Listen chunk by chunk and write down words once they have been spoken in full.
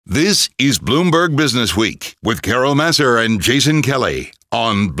This is Bloomberg Business Week with Carol Massar and Jason Kelly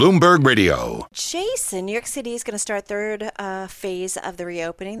on Bloomberg Radio. Jason, New York City is going to start third phase of the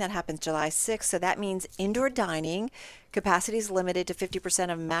reopening. That happens July 6th. So that means indoor dining capacity is limited to 50%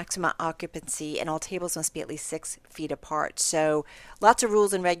 of maximum occupancy, and all tables must be at least 6 feet apart. So lots of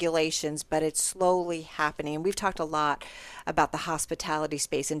rules and regulations, but it's slowly happening. And we've talked a lot about the hospitality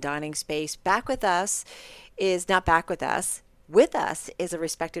space and dining space. With us is a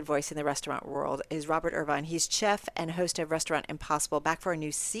respected voice in the restaurant world, is Robert Irvine. He's chef and host of Restaurant Impossible, back for a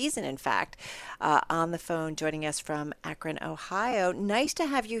new season, in fact, on the phone, joining us from Akron, Ohio. Nice to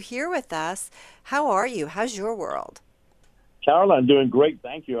have you here with us. How are you? How's your world? Carol, I'm doing great,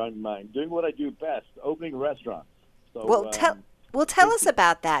 thank you. I'm doing what I do best, opening restaurants. So, tell us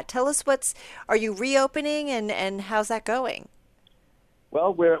about that. Tell us are you reopening and how's that going?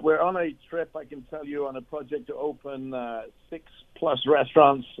 Well, we're on a trip, I can tell you, on a project to open 6+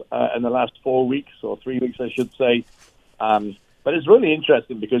 restaurants in the last 4 weeks, or 3 weeks, I should say. But it's really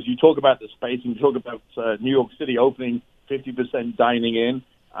interesting because you talk about the space and you talk about New York City opening 50% dining in.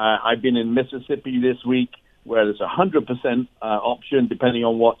 I've been in Mississippi this week where there's 100% option depending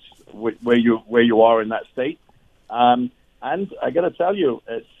on where you are in that state. And I got to tell you,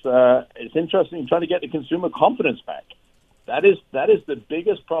 it's interesting trying to get the consumer confidence back. That is the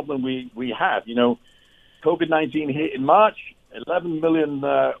biggest problem we have. You know, COVID-19 hit in March. 11 million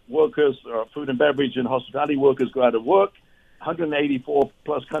workers, or food and beverage and hospitality workers, go out of work. 184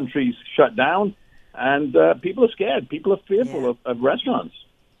 plus countries shut down, and people are scared. People are fearful of restaurants.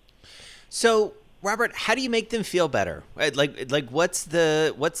 So, Robert, how do you make them feel better? Like what's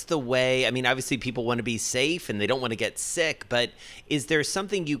the way? I mean, obviously people want to be safe and they don't want to get sick, but is there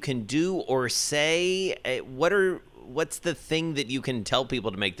something you can do or say? What's the thing that you can tell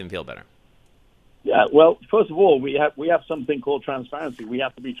people to make them feel better? Yeah, well, first of all, we have something called transparency. We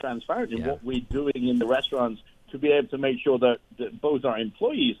have to be transparent in what we're doing in the restaurants to be able to make sure that both our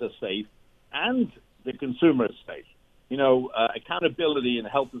employees are safe and the consumer is safe. You know, accountability and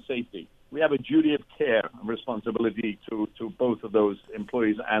health and safety. We have a duty of care and responsibility to both of those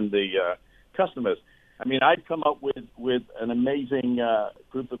employees and the customers. I mean, I've come up with an amazing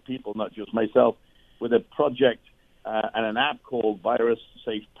group of people, not just myself, with a project and an app called Virus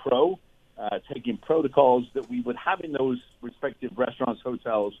Safe Pro, taking protocols that we would have in those respective restaurants,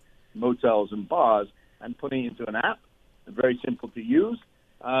 hotels, motels, and bars, and putting it into an app. Very simple to use.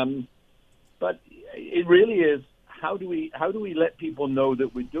 But it really is, how do we let people know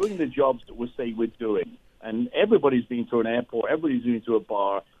that we're doing the jobs that we say we're doing? And everybody's been to an airport, everybody's been to a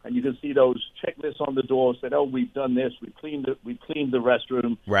bar, and you can see those checklists on the door said, "Oh, we've done this, we've cleaned the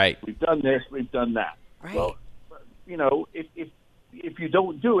restroom, right? We've done this, we've done that." Right. Well, you know, if you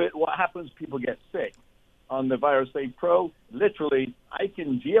don't do it, what happens? People get sick. On the Virus Safe Pro, literally, I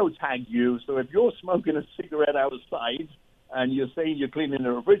can geotag you. So if you're smoking a cigarette outside and you're saying you're cleaning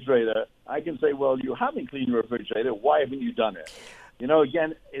the refrigerator, I can say, well, you haven't cleaned the refrigerator. Why haven't you done it? You know,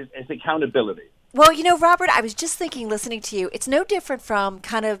 again, it's accountability. Well, you know, Robert, I was just thinking, listening to you, it's no different from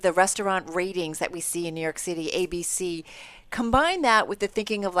kind of the restaurant ratings that we see in New York City, ABC. Combine that with the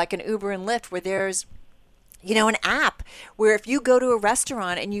thinking of like an Uber and Lyft, where there's, you know, an app where if you go to a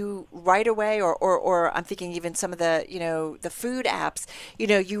restaurant and you right away, or I'm thinking even some of the, you know, the food apps, you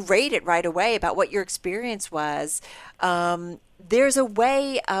know, you rate it right away about what your experience was. There's a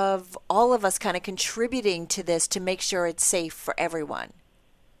way of all of us kind of contributing to this to make sure it's safe for everyone.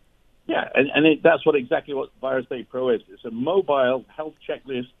 Yeah, and that's exactly what Virus Safe Pro is. It's a mobile health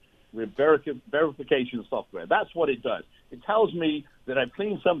checklist with verification software. That's what it does. It tells me that I've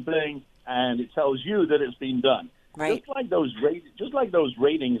cleaned something, and it tells you that it's been done. Right. Just like those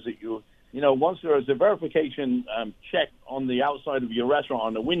ratings that you know, once there is a verification check on the outside of your restaurant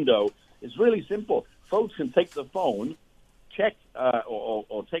on the window, it's really simple. Folks can take the phone, check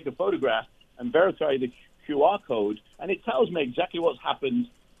or take a photograph and verify the QR code, and it tells me exactly what's happened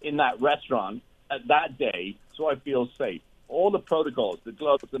in that restaurant at that day, so I feel safe. All the protocols, the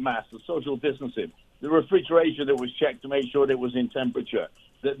gloves, the masks, the social distancing, the refrigeration that was checked to make sure that it was in temperature,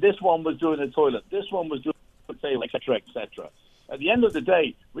 that this one was doing the toilet, this one was doing the table, et cetera, et cetera. At the end of the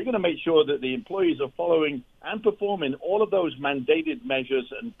day, we're going to make sure that the employees are following and performing all of those mandated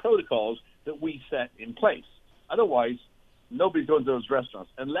measures and protocols that we set in place. Otherwise, nobody's going to those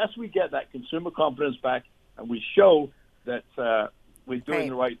restaurants. Unless we get that consumer confidence back and we show that we're doing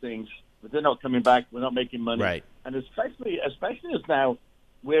the right things, but they're not coming back, we're not making money. Right. And especially as now,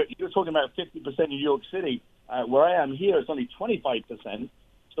 where you're talking about 50% in New York City, where I am here, it's only 25%.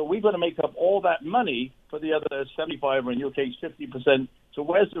 So we've got to make up all that money for the other 75, or in your case, 50%. So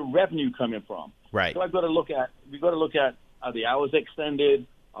where's the revenue coming from? Right. So we've got to look at, are the hours extended?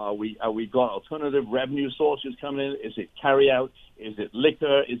 Are we got alternative revenue sources coming in? Is it carry out? Is it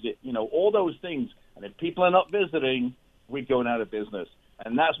liquor? Is it, all those things? And if people are not visiting, we're going out of business.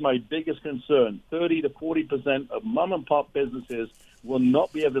 And that's my biggest concern. 30 to 40% of mom and pop businesses will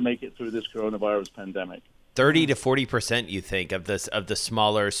not be able to make it through this coronavirus pandemic. 30 to 40%, you think, of the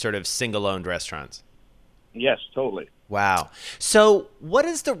smaller sort of single-owned restaurants? Yes, totally. Wow. So what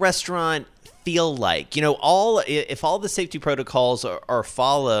does the restaurant feel like? If all the safety protocols are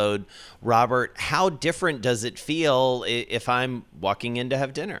followed, Robert, how different does it feel if I'm walking in to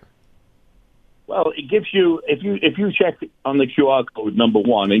have dinner? Well, it gives you, if you check on the QR code, number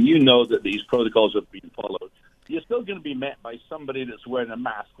one, and you know that these protocols are being followed, you're still going to be met by somebody that's wearing a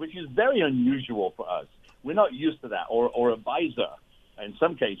mask, which is very unusual for us. We're not used to that, or a visor in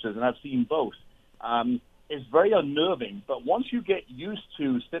some cases, and I've seen both. It's very unnerving, but once you get used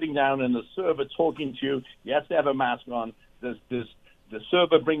to sitting down and the server talking to you, you have to have a mask on. The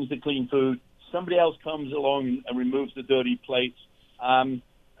server brings the clean food. Somebody else comes along and removes the dirty plates.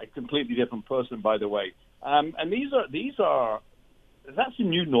 A completely different person, by the way. And that's a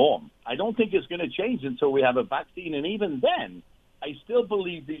new norm. I don't think it's going to change until we have a vaccine, and even then, I still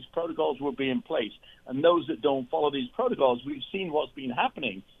believe these protocols will be in place. And those that don't follow these protocols, we've seen what's been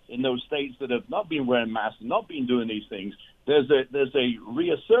happening in those states that have not been wearing masks, not been doing these things. There's a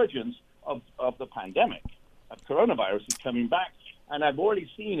resurgence of the pandemic. Coronavirus is coming back. And I've already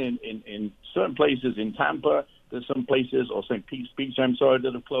seen in certain places in Tampa, there's some places, or St. Pete's Beach,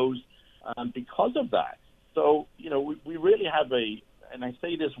 that have closed because of that. So, we really have and I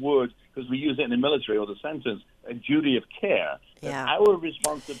say this word because we use it in the military, or the sentence, a duty of care. Yeah. It's our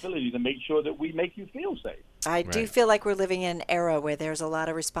responsibility to make sure that we make you feel safe. I do feel like we're living in an era where there's a lot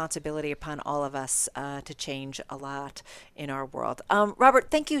of responsibility upon all of us to change a lot in our world. Robert,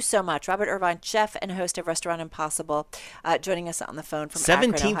 thank you so much. Robert Irvine, chef and host of Restaurant Impossible, joining us on the phone from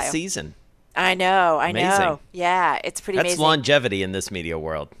 17th Akron, Ohio. season. I know. Amazing. Yeah, it's pretty That's amazing. longevity in this media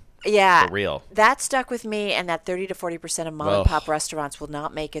world. Yeah, For real. That stuck with me, and that 30 to 40% of mom and pop restaurants will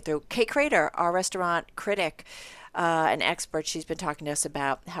not make it through. Kate Crater, our restaurant critic, an expert, she's been talking to us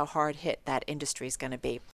about how hard hit that industry is going to be.